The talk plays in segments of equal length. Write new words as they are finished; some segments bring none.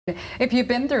If you've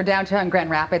been through downtown Grand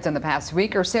Rapids in the past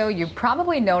week or so, you've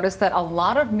probably noticed that a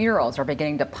lot of murals are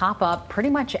beginning to pop up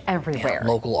pretty much everywhere. Yeah,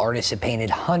 local artists have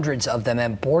painted hundreds of them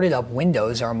and boarded up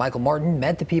windows. Our Michael Martin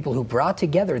met the people who brought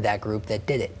together that group that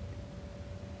did it.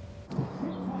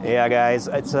 Yeah, guys,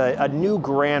 it's a new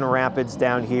Grand Rapids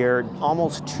down here.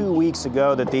 Almost 2 weeks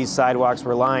ago that these sidewalks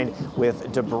were lined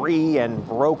with debris and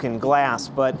broken glass.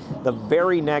 But the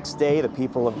very next day, the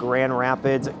people of Grand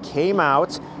Rapids came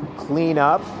out, clean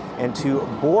up, and to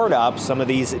board up some of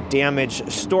these damaged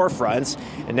storefronts.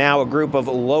 And now a group of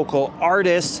local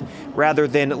artists, rather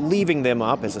than leaving them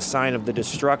up as a sign of the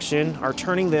destruction, are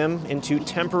turning them into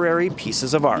temporary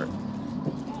pieces of art.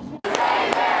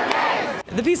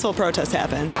 The peaceful protest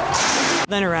happened.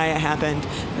 Then a riot happened.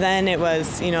 Then it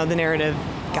was, the narrative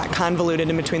got convoluted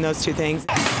in between those two things.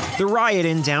 The riot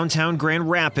in downtown Grand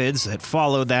Rapids that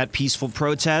followed that peaceful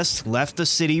protest left the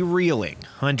city reeling.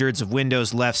 Hundreds of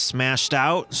windows left smashed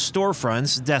out,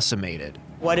 storefronts decimated.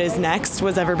 What is next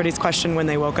was everybody's question when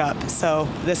they woke up. So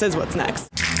this is what's next.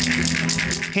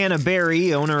 Hannah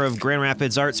Berry, owner of Grand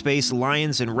Rapids art space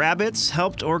Lions and Rabbits,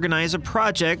 helped organize a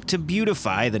project to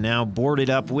beautify the now boarded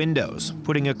up windows,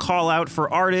 putting a call out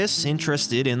for artists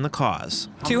interested in the cause.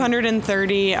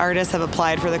 230 artists have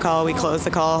applied for the call. We closed the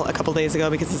call a couple days ago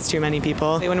because it's too many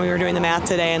people. When we were doing the math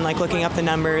today and looking up the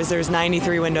numbers, there's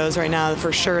 93 windows right now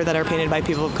for sure that are painted by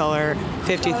people of color,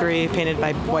 53 painted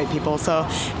by white people. So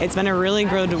it's been a really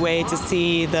good way to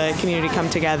see the community come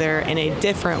together in a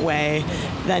different way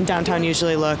than downtown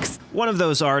usually looks. One of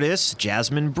those artists,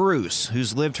 Jasmine Bruce,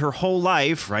 who's lived her whole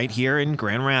life right here in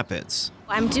Grand Rapids.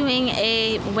 I'm doing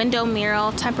a window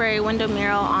mural, temporary window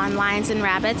mural on Lions and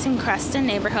Rabbits in Creston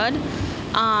neighborhood.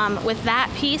 With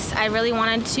that piece, I really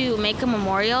wanted to make a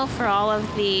memorial for all of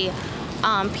the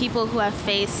people who have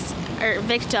faced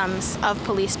victims of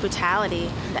police brutality.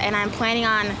 And I'm planning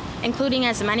on including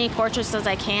as many portraits as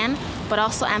I can, but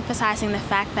also emphasizing the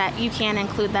fact that you can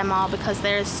include them all because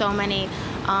there's so many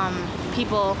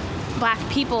black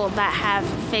people that have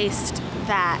faced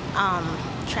that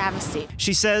travesty.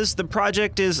 She says the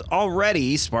project is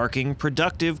already sparking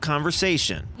productive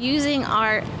conversation. Using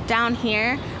art down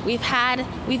here, we've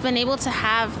been able to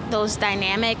have those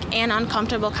dynamic and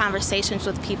uncomfortable conversations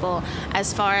with people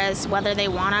as far as whether they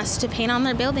want us to paint on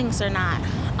their buildings or not,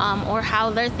 or how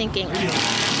they're thinking.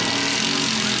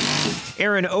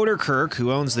 Erin Oderkirk,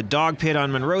 who owns the dog pit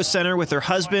on Monroe Center with her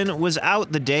husband, was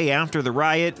out the day after the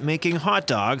riot making hot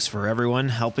dogs for everyone,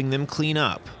 helping them clean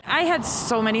up. I had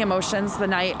so many emotions the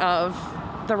night of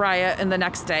the riot and the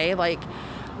next day.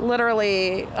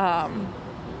 Literally, I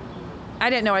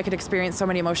didn't know I could experience so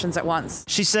many emotions at once.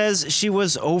 She says she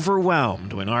was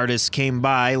overwhelmed when artists came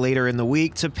by later in the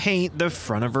week to paint the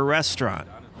front of her restaurant.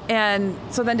 And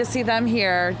so then to see them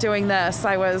here doing this,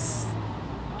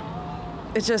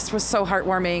 it just was so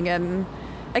heartwarming. And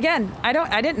again,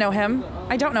 I didn't know him.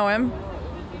 I don't know him,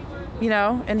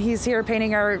 and he's here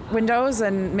painting our windows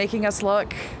and making us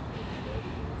look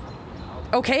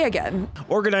okay again.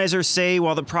 Organizers say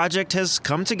while the project has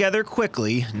come together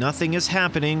quickly, nothing is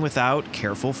happening without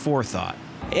careful forethought.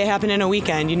 It happened in a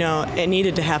weekend, it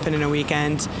needed to happen in a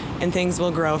weekend, and things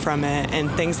will grow from it, and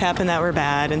things happen that were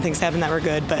bad and things happen that were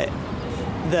good, but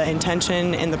the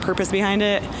intention and the purpose behind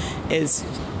it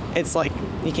it's like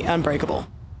unbreakable.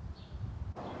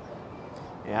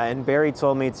 Yeah, and Barry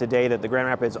told me today that the Grand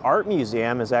Rapids Art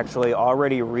Museum has actually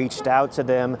already reached out to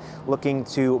them looking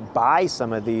to buy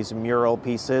some of these mural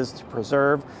pieces to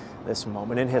preserve this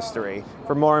moment in history.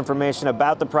 For more information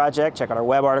about the project, check out our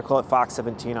web article at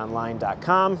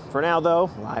fox17online.com. For now, though,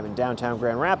 live in downtown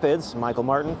Grand Rapids, Michael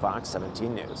Martin, Fox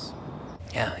 17 News.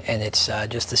 Yeah, and it's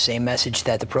just the same message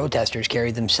that the protesters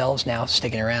carried themselves now,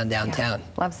 sticking around downtown.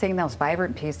 Yeah. Love seeing those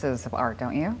vibrant pieces of art,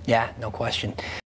 don't you? Yeah, no question.